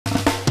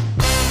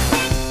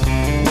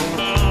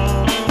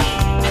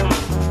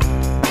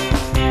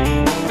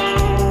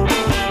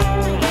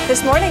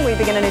morning, we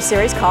begin a new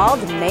series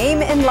called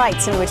Name and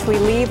Lights, in which we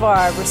leave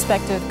our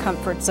respective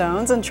comfort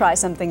zones and try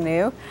something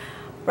new.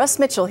 Russ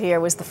Mitchell here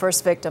was the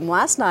first victim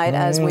last night,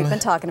 as we've been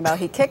talking about.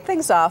 He kicked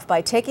things off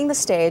by taking the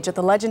stage at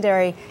the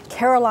legendary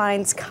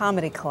Caroline's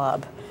Comedy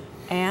Club.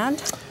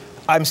 And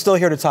I'm still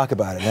here to talk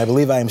about it, and I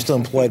believe I am still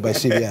employed by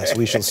CBS.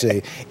 We shall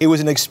see. It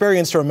was an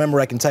experience to remember,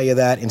 I can tell you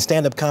that, and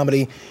stand-up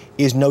comedy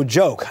is no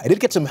joke. I did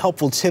get some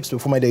helpful tips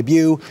before my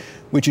debut,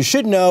 which you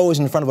should know is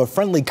in front of a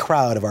friendly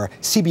crowd of our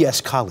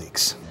CBS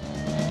colleagues.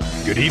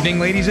 Good evening,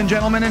 ladies and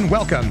gentlemen, and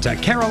welcome to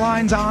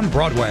Caroline's on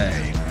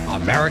Broadway,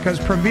 America's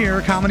premier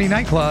comedy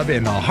nightclub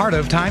in the heart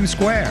of Times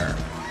Square.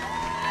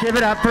 Give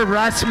it up for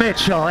Russ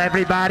Mitchell,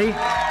 everybody.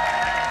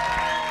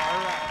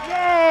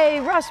 Yay,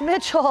 Russ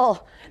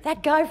Mitchell,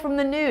 that guy from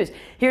the news.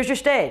 Here's your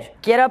stage.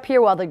 Get up here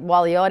while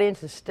the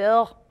audience is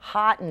still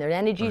hot and their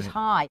energy's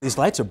high. These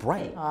lights are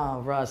bright.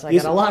 Oh, Russ, I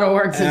got a lot of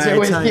work to do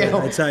with you.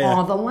 I tell you.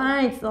 Oh, the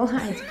lights,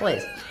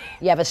 please.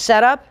 You have a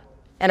setup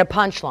and a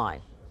punchline.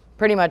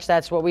 Pretty much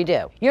that's what we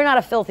do. You're not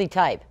a filthy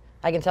type.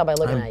 I can tell by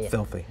looking at you. I'm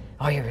filthy.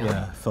 Oh, you're really?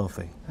 Yeah,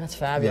 filthy. That's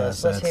fabulous.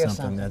 Yes, Let's that's hear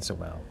something. something. That's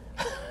well.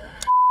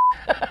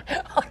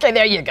 Okay,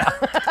 there you go.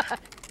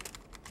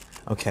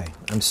 Okay,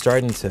 I'm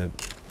starting to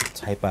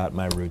type out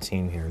my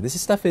routine here. This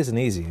stuff isn't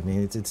easy. I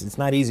mean, it's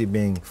not easy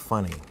being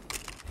funny.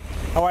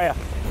 How are you?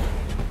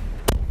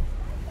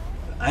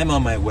 I'm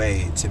on my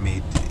way to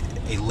meet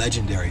a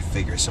legendary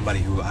figure, somebody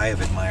who I have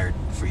admired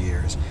for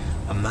years.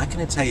 I'm not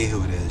going to tell you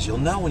who it is. You'll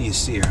know when you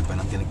see her, but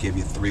I'm going to give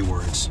you 3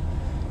 words.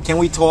 Can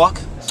we talk?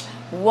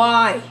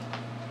 Why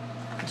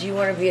do you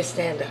want to be a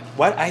stand-up?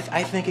 What?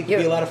 I think it could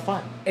be a lot of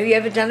fun. Have you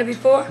ever done it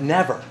before?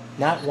 Never.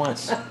 Not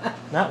once.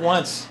 Not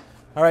once.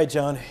 All right,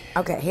 Joan.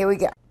 Okay, here we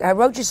go. I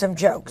wrote you some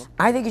jokes.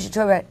 I think you should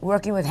talk about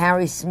working with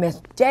Harry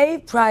Smith.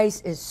 Dave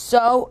Price is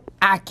so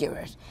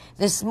accurate.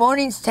 This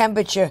morning's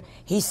temperature,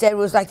 he said,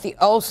 was like the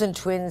Olsen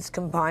twins'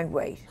 combined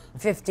weight,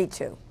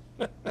 52.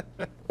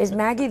 Is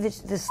Maggie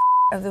the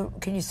of the?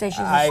 Can you say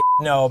she's?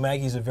 No,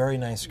 Maggie's a very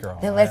nice girl.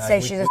 Then let's say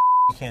she's a.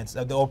 You can't.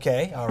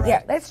 Okay, all right.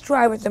 Yeah, let's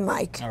try with the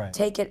mic. All right.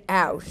 Take it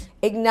out.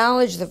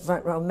 Acknowledge the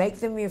front row.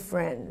 Make them your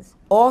friends.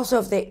 Also,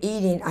 if they're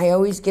eating, I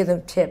always give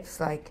them tips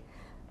like,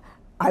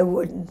 I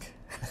wouldn't.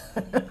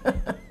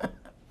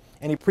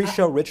 Any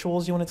pre-show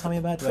rituals you want to tell me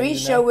about?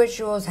 Pre-show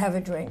rituals, have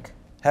a drink.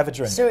 Have a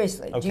drink.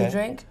 Seriously, okay. Do you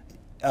drink?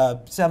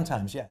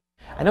 Sometimes, yeah.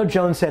 I know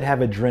Joan said have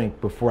a drink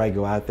before I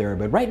go out there,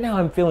 but right now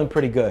I'm feeling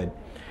pretty good.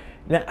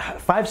 Now,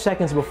 5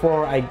 seconds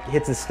before I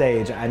hit the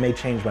stage, I may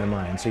change my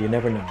mind, so you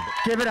never know.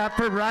 Give it up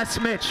for Russ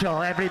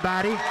Mitchell,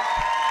 everybody.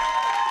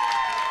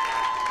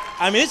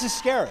 I mean, this is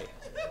scary.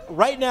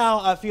 Right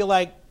now, I feel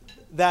like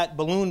that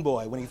balloon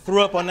boy when he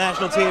threw up on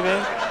national TV.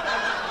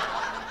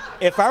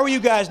 If I were you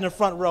guys in the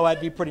front row,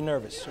 I'd be pretty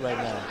nervous right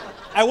now.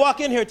 I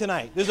walk in here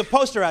tonight. There's a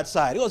poster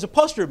outside. There's a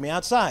poster of me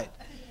outside.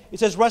 It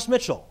says Russ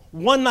Mitchell,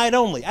 1 night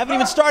only. I haven't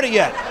even started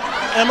yet,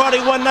 and I'm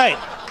already 1 night.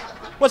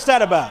 What's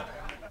that about?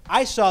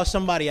 I saw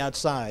somebody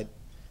outside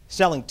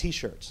selling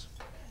T-shirts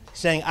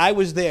saying I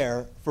was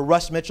there for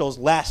Russ Mitchell's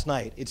last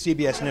night at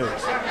CBS News.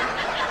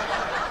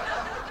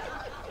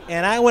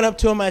 And I went up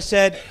to him, I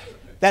said,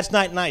 that's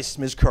not nice,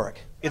 Ms. Couric.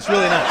 It's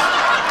really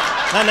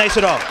nice. Not nice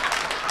at all.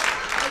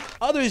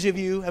 Others of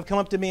you have come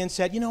up to me and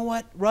said, you know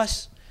what,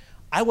 Russ,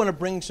 I want to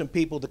bring some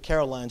people to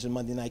Caroline's on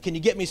Monday night. Can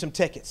you get me some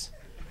tickets?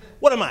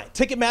 What am I,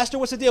 Ticketmaster?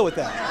 What's the deal with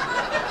that?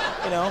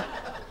 You know,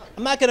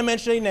 I'm not going to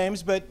mention any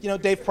names, but, you know,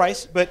 Dave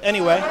Price. But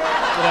anyway, you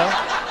know,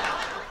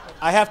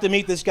 I have to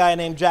meet this guy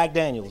named Jack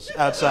Daniels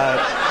outside.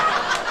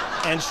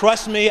 And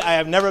trust me, I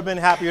have never been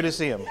happier to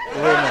see him.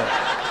 Believe me.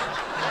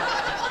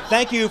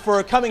 Thank you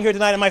for coming here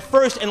tonight in my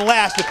first and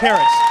last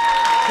appearance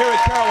here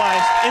at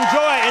Caroline's. Enjoy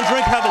and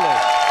drink heavily.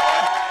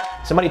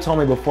 Somebody told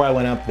me before I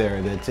went up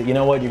there that, you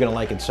know what, you're going to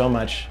like it so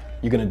much,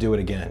 you're going to do it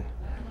again.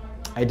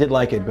 I did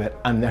like it, but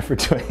I'm never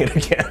doing it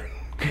again.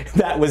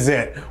 That was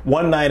it.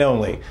 1 night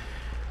only.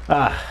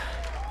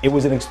 It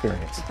was an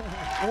experience.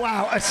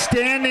 Wow, a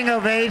standing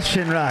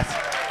ovation, Russ.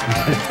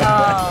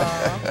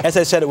 As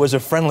I said, it was a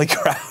friendly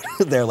crowd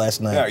there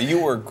last night. Yeah,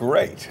 you were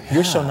great.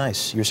 You're so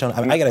nice. You're so.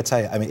 I mean, I got to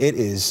tell you. I mean, it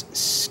is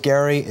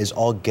scary as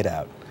all get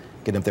out.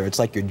 Getting up there, it's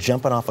like you're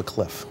jumping off a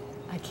cliff.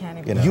 I can't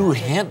even. You were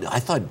I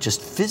thought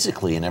just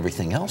physically and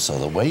everything else, though,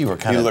 the way you were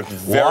kind of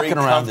very walking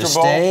around the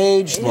comfortable.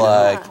 stage,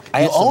 like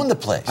you own the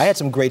place. I had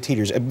some great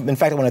teachers. In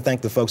fact, I want to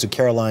thank the folks at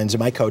Caroline's,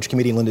 my coach,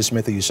 comedian Linda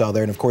Smith, who you saw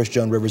there, and of course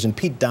Joan Rivers and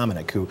Pete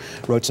Dominic, who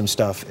wrote some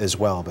stuff as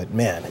well. But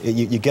man,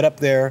 you get up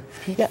there.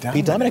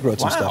 Pete Dominic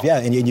wrote some stuff. Yeah,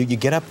 and you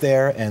get up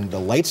there, and the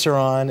lights are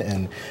on,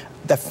 and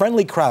the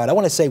friendly crowd. I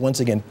want to say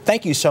once again,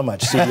 thank you so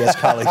much, CBS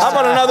colleagues. How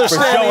about another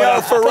standing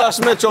out for Russ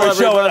Mitchell,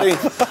 everybody?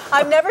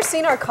 I've never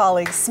seen our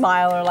colleagues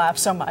smile or laugh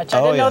so much.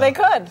 I didn't know they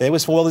could. There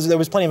was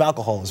plenty of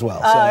alcohol as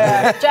well. Oh,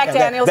 yeah. Jack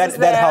Daniels was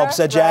there. That helps.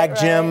 Jack,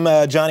 Jim,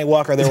 Johnny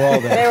Walker, they were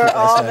all there. They were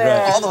all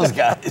there. All those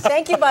guys.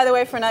 Thank you, by the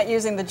way, for not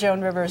using the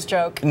Joan Rivers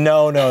joke.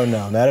 No,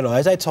 not at all.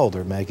 As I told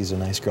her, Maggie's a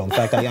nice girl. In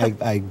fact,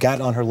 I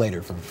got on her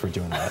later for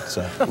doing that.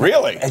 So.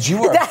 Really? As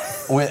you were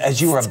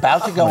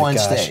about to go on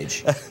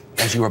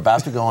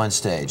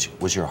stage,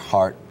 was your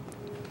heart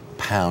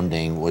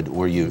pounding?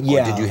 Were you?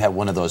 Yeah. Or did you have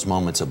one of those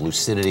moments of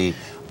lucidity?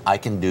 I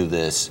can do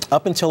this.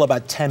 Up until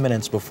about 10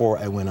 minutes before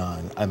I went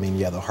on, I mean,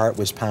 yeah, the heart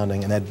was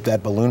pounding, and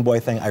that balloon boy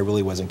thing, I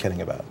really wasn't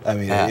kidding about. I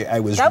mean, I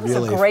was that was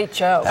really, a great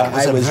joke.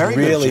 was I a was very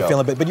good really joke.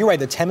 feeling it. But you're right,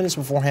 the 10 minutes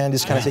beforehand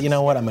just kind of said, you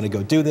know what, I'm going to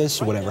go do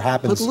this, whatever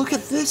happens. But look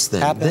at this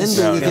thing. Happens.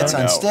 Then he No, gets no,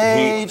 on no.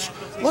 stage.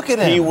 Look at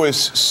him. He was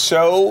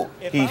so,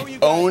 he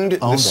owned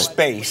the it.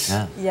 space.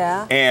 Yeah.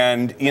 Yeah.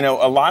 And, you know,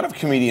 a lot of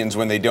comedians,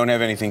 when they don't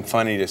have anything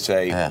funny to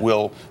say,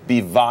 will be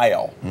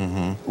vile.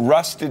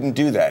 Russ didn't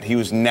do that. He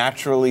was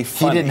naturally He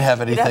funny. didn't have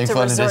anything to funny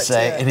to resort to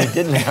say, it. and he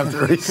didn't have to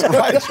resort.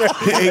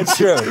 It's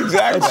true.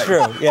 Exactly. It's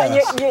true, yeah.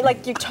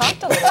 And you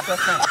talked a little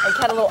different. Like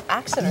you had a little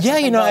accent or Yeah,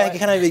 something. you know, I going.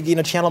 kind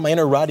of, channeled my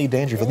inner Rodney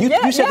Dangerfield. You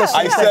said the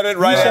I same said it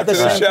right You said after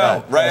the same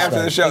show. thing. Right That's after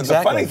the right. show.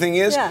 Exactly. The funny thing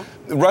is, Yeah.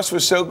 Russ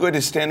was so good,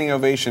 his standing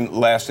ovation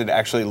lasted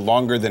actually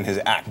longer than his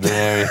act.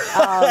 There.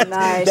 Oh,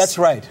 nice. That's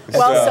right.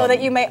 Well, so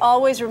that you may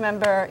always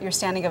remember your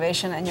standing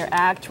ovation and your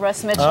act,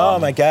 Russ Mitchell. Oh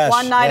my gosh.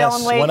 One night Yes,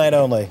 only. One night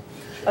only.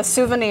 A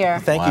souvenir.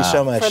 Thank you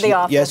so much. For The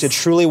Office. Yes, it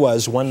truly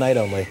was one night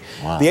only.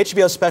 Wow. The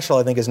HBO special,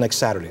 I think, is next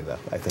Saturday, though.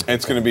 I think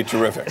It's going to be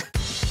terrific.